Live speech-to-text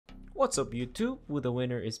What's up YouTube? The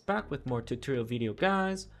winner is back with more tutorial video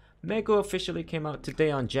guys. Maegu officially came out today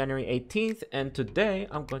on January 18th, and today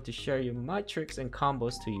I'm going to share you my tricks and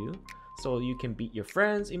combos to you so you can beat your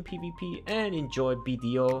friends in PvP and enjoy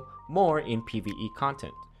BDO more in PvE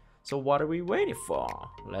content. So what are we waiting for?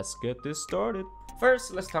 Let's get this started.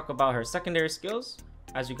 First, let's talk about her secondary skills.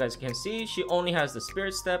 As you guys can see, she only has the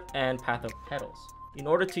Spirit Step and Path of Petals. In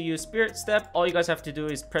order to use Spirit Step, all you guys have to do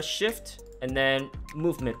is press Shift and then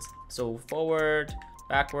movement. So forward,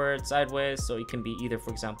 backward, sideways. So it can be either, for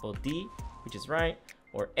example, D, which is right,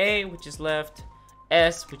 or A, which is left,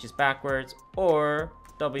 S, which is backwards, or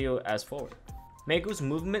W as forward. Maegu's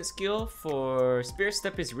movement skill for Spirit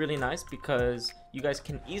Step is really nice because you guys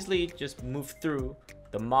can easily just move through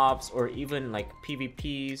the mobs or even like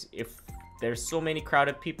PvPs. If there's so many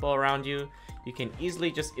crowded people around you, you can easily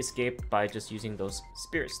just escape by just using those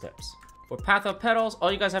Spirit Steps. For Path of Petals, all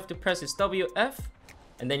you guys have to press is WF,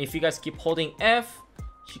 and then if you guys keep holding F,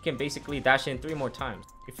 she can basically dash in 3 more times.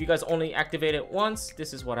 If you guys only activate it once,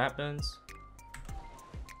 this is what happens.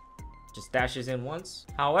 Just dashes in once.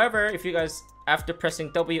 However, if you guys, after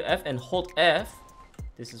pressing WF and hold F,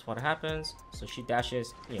 this is what happens. So she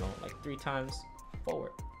dashes, like 3 times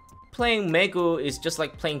forward. Playing Maegu is just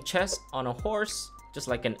like playing chess on a horse, just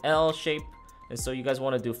like an L shape. And so you guys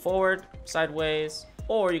want to do forward, sideways,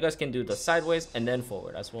 or you guys can do the sideways and then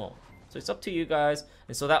forward as well. So it's up to you guys.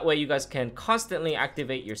 And so that way you guys can constantly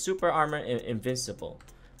activate your super armor and invincible.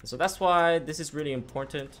 And so that's why this is really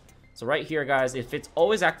important. So right here guys, if it's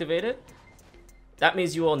always activated, that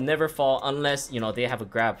means you will never fall unless they have a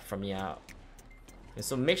grab from you out. And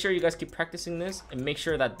so make sure you guys keep practicing this and make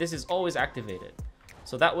sure that this is always activated.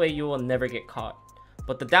 So that way you will never get caught.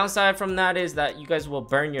 But the downside from that is that you guys will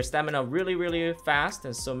burn your stamina really fast,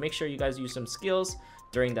 and so make sure you guys use some skills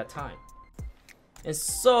during that time. And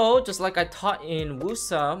so just like I taught in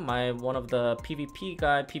Wusa, one of the PvP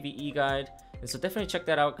guide, PvE guide, and so definitely check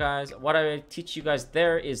that out guys. What I teach you guys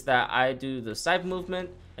there is that I do the side movement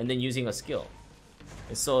and then using a skill.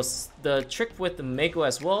 And so the trick with the Maegu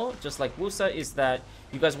as well, just like Wusa, is that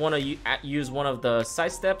you guys want to use one of the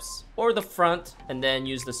side steps or the front and then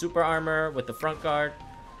use the super armor with the front guard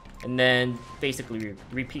and then basically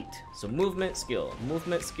repeat. So movement, skill,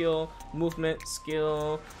 movement, skill, movement,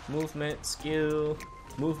 skill, movement, skill,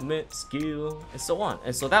 movement, skill, and so on.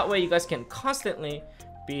 And so that way you guys can constantly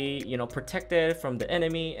be protected from the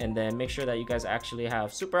enemy, and then make sure that you guys actually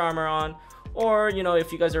have super armor on, or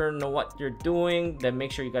if you guys don't know what you're doing, then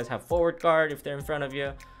make sure you guys have forward guard if they're in front of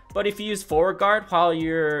you. But if you use forward guard while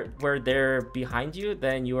where they're behind you,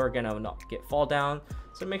 then you are gonna not fall down.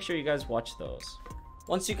 So make sure you guys watch those.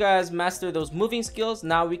 Once you guys master those moving skills,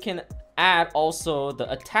 now we can add also the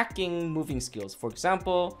attacking moving skills. For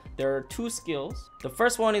example, there are 2 skills. The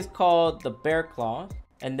first one is called the Bear Claw,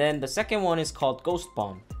 and then the second one is called Ghost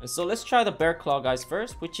Bomb. And so let's try the Bear Claw guys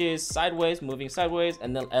first, which is sideways, moving sideways,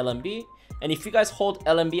 and then LMB. And if you guys hold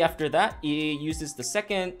LMB after that, it uses the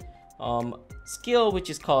second skill, which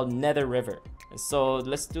is called Nether River. And so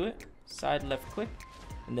let's do it. Side left click,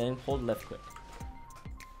 and then hold left click.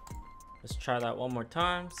 Let's try that one more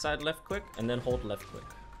time. Side left click, and then hold left click.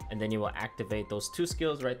 And then you will activate those 2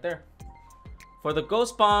 skills right there. For the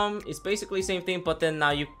Ghost Bomb, it's basically the same thing, but then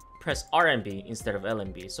now you press RMB instead of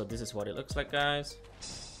LMB. So this is what it looks like guys.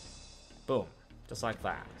 Boom, just like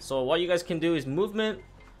that. So what you guys can do is movement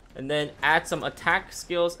and then add some attack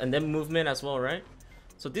skills and then movement as well, right?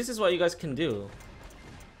 So this is what you guys can do,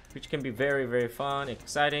 which can be very fun,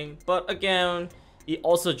 exciting. But again, it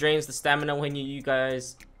also drains the stamina when you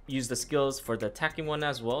guys use the skills for the attacking one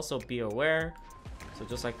as well, so be aware. So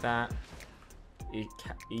just like that, it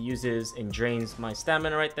uses and drains my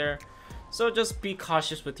stamina right there. So just be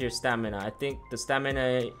cautious with your stamina. I think the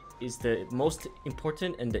stamina is the most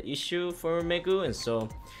important and the issue for Maegu, and so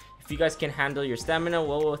if you guys can handle your stamina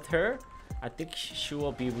well with her, I think she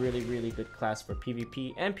will be really good class for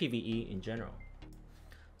PvP and PvE in general.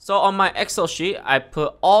 So on my Excel sheet, I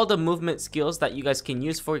put all the movement skills that you guys can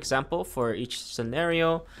use, for example, for each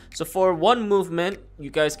scenario. So for one movement, you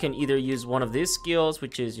guys can either use one of these skills,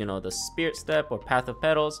 which is, the Spirit Step or Path of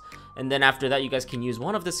Petals. And then after that, you guys can use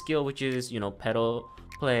one of the skill, which is, Petal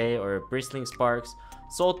Play or Bristling Sparks,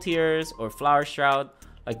 Soul Tears or Flower Shroud.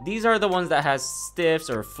 Like these are the ones that has stiffs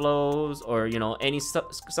or flows or,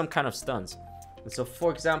 some kind of stuns. And so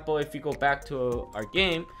for example, if you go back to our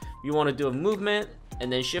game, you want to do a movement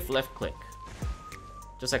and then shift left click,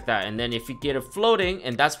 just like that. And then if you get it floating,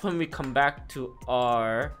 and that's when we come back to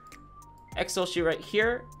our Excel sheet right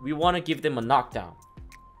here, we want to give them a knockdown.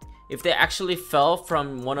 If they actually fell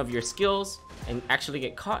from one of your skills and actually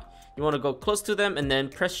get caught, you want to go close to them and then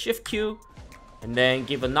press Shift Q and then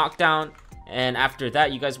give a knockdown. And after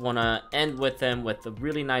that, you guys want to end with them with a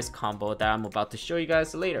really nice combo that I'm about to show you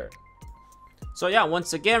guys later. So yeah,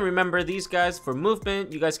 once again, remember these guys for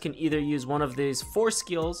movement. You guys can either use one of these 4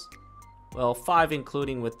 skills, well 5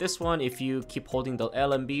 including with this one, if you keep holding the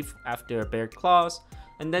LMB after bared claws.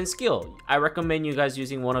 And then skill, I recommend you guys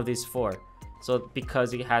using one of these 4. So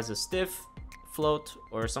because it has a stiff, float,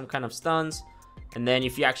 or some kind of stuns. And then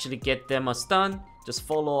if you actually get them a stun, just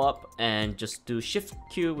follow up and just do Shift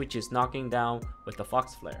Q, which is knocking down with the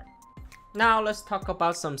Fox Flare. Now let's talk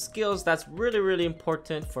about some skills that's really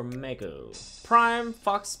important for Maegu. Prime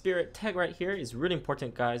Fox Spirit tag right here is really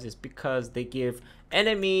important, guys. It's because they give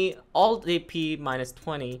enemy all AP minus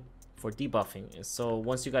 20 for debuffing. And so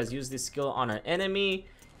once you guys use this skill on an enemy,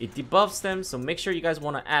 it debuffs them. So make sure you guys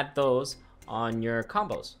want to add those on your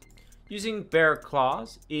combos. Using Bear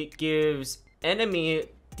Claws, it gives enemy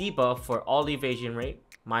debuff for all evasion rate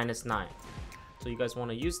minus 9. So you guys want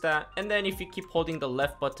to use that. And then if you keep holding the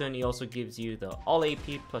left button, it also gives you the all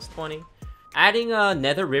AP plus 20. Adding a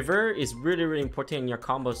Nether River is really important in your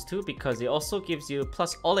combos too, because it also gives you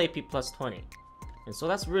plus all AP plus 20. And so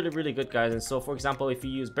that's really good, guys. And so for example, if you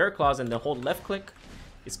use Bear Claws and then hold left click,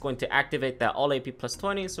 it's going to activate that all AP plus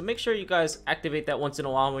 20. So make sure you guys activate that once in a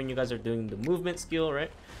while when you guys are doing the movement skill,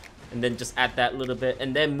 right? And then just add that little bit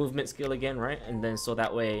and then movement skill again, right? And then so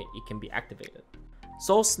that way it can be activated.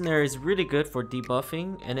 Soul Snare is really good for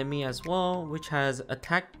debuffing enemy as well, which has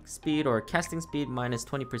attack speed or casting speed minus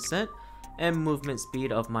 20% and movement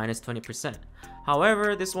speed of minus 20%.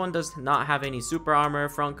 However, this one does not have any super armor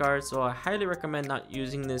front guard, so I highly recommend not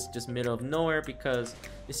using this just middle of nowhere because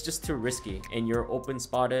it's just too risky and you're open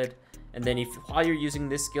spotted. And then if while you're using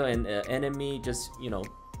this skill and the enemy just, you know,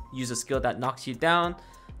 use a skill that knocks you down,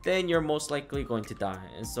 then you're most likely going to die.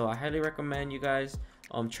 And so I highly recommend you guys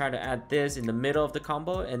try to add this in the middle of the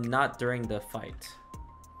combo and not during the fight.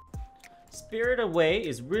 Spirit Away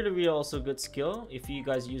is really also good skill. If you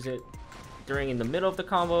guys use it during in the middle of the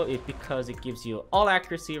combo, because it gives you all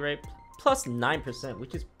accuracy rate plus 9%,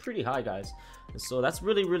 which is pretty high, guys. And so that's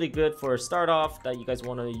really good for a start off that you guys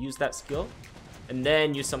want to use that skill and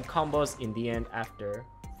then use some combos in the end after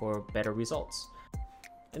for better results.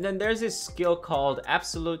 And then there's this skill called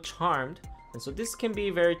Absolute Charmed. And so this can be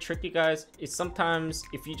very tricky, guys. It's sometimes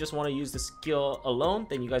if you just want to use the skill alone,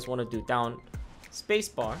 then you guys want to do down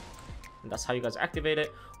spacebar, and that's how you guys activate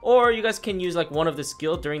it. Or you guys can use like one of the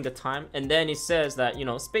skill during the time, and then it says that, you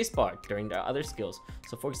know, spacebar during the other skills.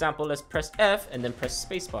 So for example, let's press F and then press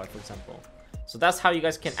spacebar, for example. So that's how you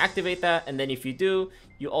guys can activate that. And then if you do,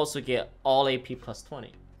 you also get all AP plus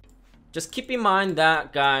 20. Just keep in mind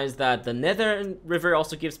that, guys, that the Nether River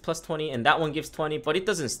also gives plus 20 and that one gives 20, but it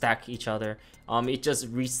doesn't stack each other. It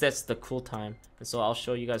just resets the cooltime. And so I'll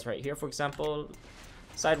show you guys right here, for example,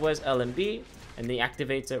 sideways LMB, and then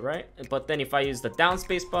activates it, right? But then if I use the down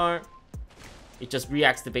space bar, it just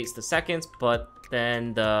reactivates the seconds, but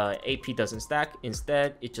then the AP doesn't stack.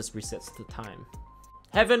 Instead, it just resets the time.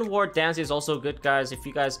 Heaven Ward Dance is also good, guys. If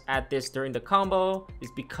you guys add this during the combo,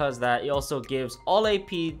 it's because that it also gives all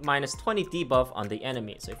AP minus 20 debuff on the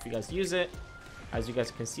enemy. So if you guys use it, as you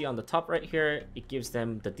guys can see on the top right here, it gives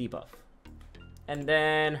them the debuff. And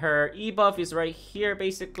then her E buff is right here,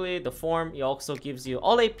 basically. The form, it also gives you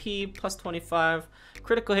all AP plus 25,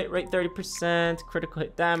 critical hit rate 30%, critical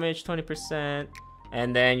hit damage 20%,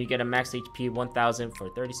 and then you get a max HP 1000 for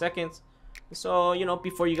 30 seconds. So, you know,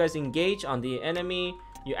 before you guys engage on the enemy,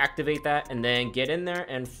 you activate that and then get in there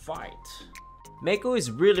and fight. Maegu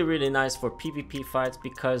is really nice for PvP fights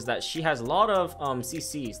because that she has a lot of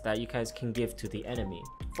CCs that you guys can give to the enemy.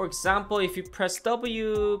 For example, if you press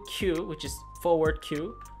WQ, which is forward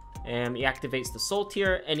Q, and it activates the soul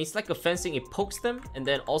tier, and it's like a fencing, it pokes them and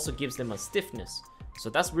then also gives them a stiffness. So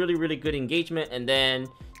that's really good engagement, and then,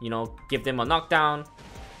 you know, give them a knockdown,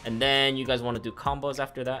 and then you guys want to do combos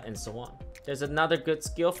after that and so on. There's another good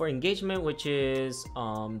skill for engagement, which is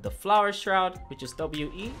the Flower Shroud, which is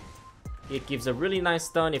WE. It gives a really nice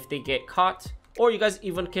stun if they get caught. Or you guys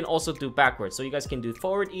even can also do backwards. So you guys can do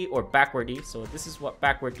forward E or backward E. So this is what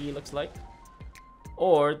backward E looks like.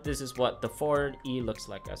 Or this is what the forward E looks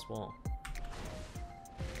like as well.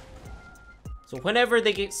 So whenever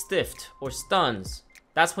they get stiffed or stuns,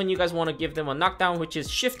 that's when you guys want to give them a knockdown, which is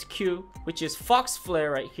Shift Q, which is Fox Flare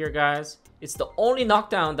right here, guys. It's the only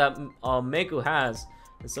knockdown that Maegu has.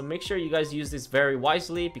 And so make sure you guys use this very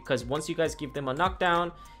wisely, because once you guys give them a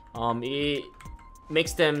knockdown, it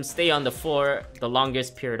makes them stay on the floor the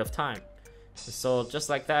longest period of time. So just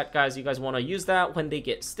like that, guys, you guys want to use that when they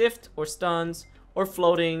get stiffed or stuns or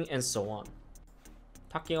floating and so on.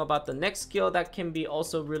 Talking about the next skill that can be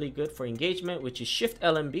also really good for engagement, which is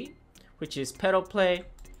Shift+LMB, which is pedal play.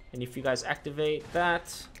 And if you guys activate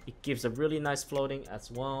that, it gives a really nice floating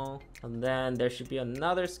as well. And then there should be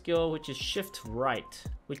another skill, which is shift right,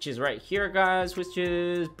 which is right here, guys, which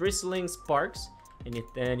is bristling sparks. And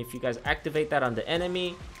then if you guys activate that on the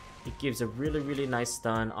enemy, it gives a really nice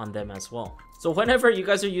stun on them as well. So whenever you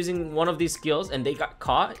guys are using one of these skills and they got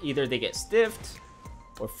caught, either they get stiffed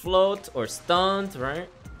or float or stunned, right?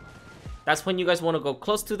 That's when you guys want to go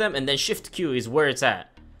close to them, and then shift Q is where it's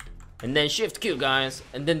at. And then shift Q, guys,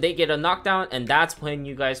 and then they get a knockdown, and that's when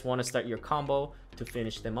you guys want to start your combo to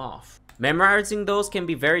finish them off. Memorizing those can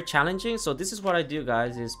be very challenging, so this is what I do,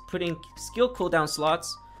 guys, is putting skill cooldown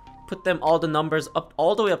slots, put them all the numbers up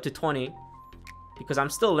all the way up to 20, because I'm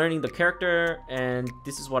still learning the character, and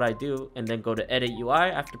this is what I do. And then go to edit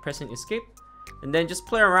UI after pressing escape, and then just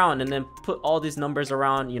play around, and then put all these numbers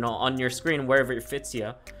around, you know, on your screen wherever it fits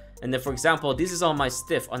you. And then, for example, this is on my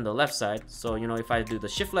stiff on the left side. So, you know, if I do the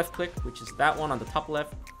shift left click, which is that one on the top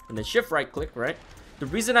left, and then shift right click, right? The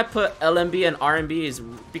reason I put LMB and RMB is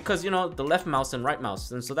because, you know, the left mouse and right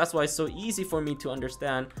mouse. And so that's why it's so easy for me to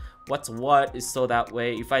understand what's what, is so that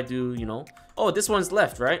way if I do, you know, oh, this one's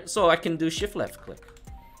left, right? So I can do shift left click.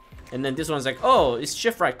 And then this one's like, oh, it's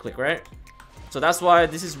shift right click, right? So that's why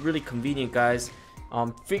this is really convenient, guys.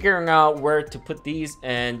 Figuring out where to put these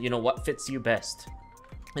and, you know, what fits you best.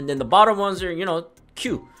 And then the bottom ones are, you know,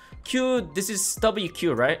 Q. This is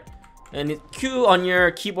WQ, right? And Q on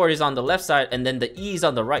your keyboard is on the left side, and then the E is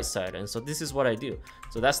on the right side. And so this is what I do.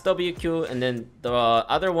 So that's WQ, and then the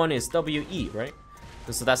other one is WE, right?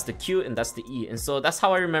 And so that's the Q and that's the E. And so that's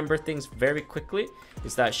how I remember things very quickly,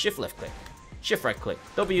 is that shift left click, shift right click,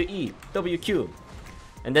 WE, WQ.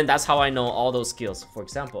 And then that's how I know all those skills, for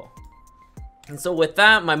example. And so with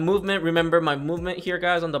that, my movement, remember my movement here,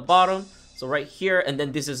 guys, on the bottom. So right here, and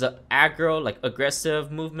then this is a aggro, like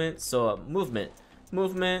aggressive movement. So movement,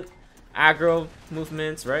 aggro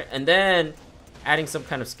movements, right? And then adding some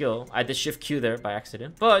kind of skill. I did shift Q there by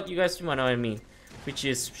accident, but you guys might know what I mean, which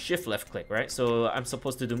is shift left click, right? So I'm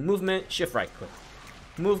supposed to do movement, shift right click,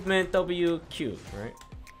 movement, WQ, right?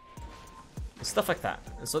 And stuff like that.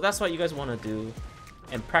 And so that's what you guys want to do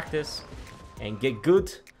and practice and get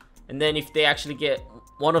good. And then if they actually get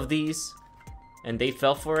one of these and they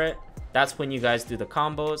fell for it, that's when you guys do the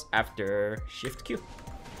combos after shift Q.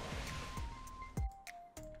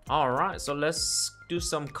 Alright, so let's do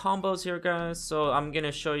some combos here, guys. So I'm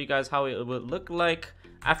gonna show you guys how it would look like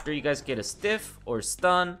after you guys get a stiff or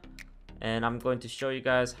stun, and I'm going to show you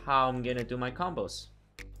guys how I'm gonna do my combos.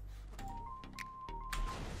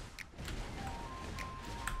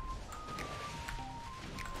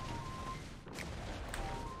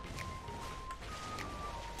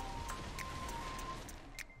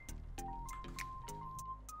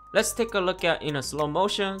 Let's take a look at in a slow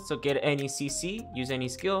motion. So get any CC, use any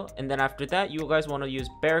skill, and then after that you guys want to use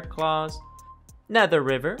Bear Claws, Nether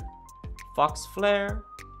River, Fox Flare,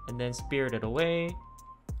 and then Spirited Away,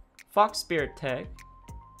 Fox Spirit Tag,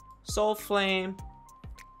 Soul Flame,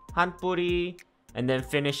 Hanpuri, and then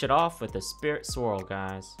finish it off with the Spirit Swirl,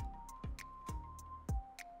 guys.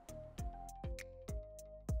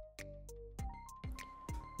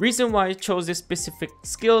 Reason why I chose this specific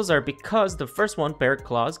skills are because the first one, Bear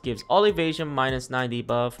Claws, gives all evasion minus 9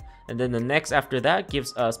 debuff, and then the next after that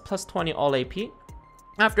gives us plus 20 all AP.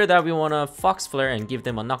 After that we want to Fox Flare and give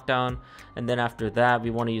them a knockdown, and then after that we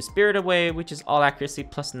want to use Spirit Away, which is all accuracy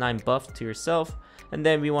plus 9 buff to yourself, and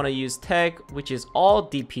then we want to use Tag, which is all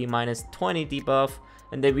DP minus 20 debuff,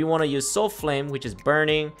 and then we want to use Soul Flame, which is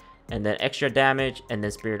burning, and then extra damage, and then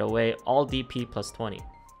Spirit Away, all DP plus 20.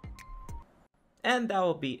 And that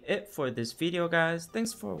will be it for this video, guys.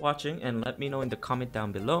 Thanks for watching, and let me know in the comment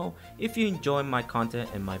down below if you enjoy my content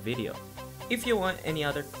and my video. If you want any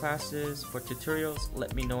other classes for tutorials,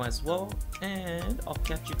 let me know as well, and I'll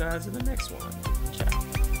catch you guys in the next one.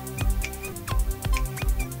 Ciao.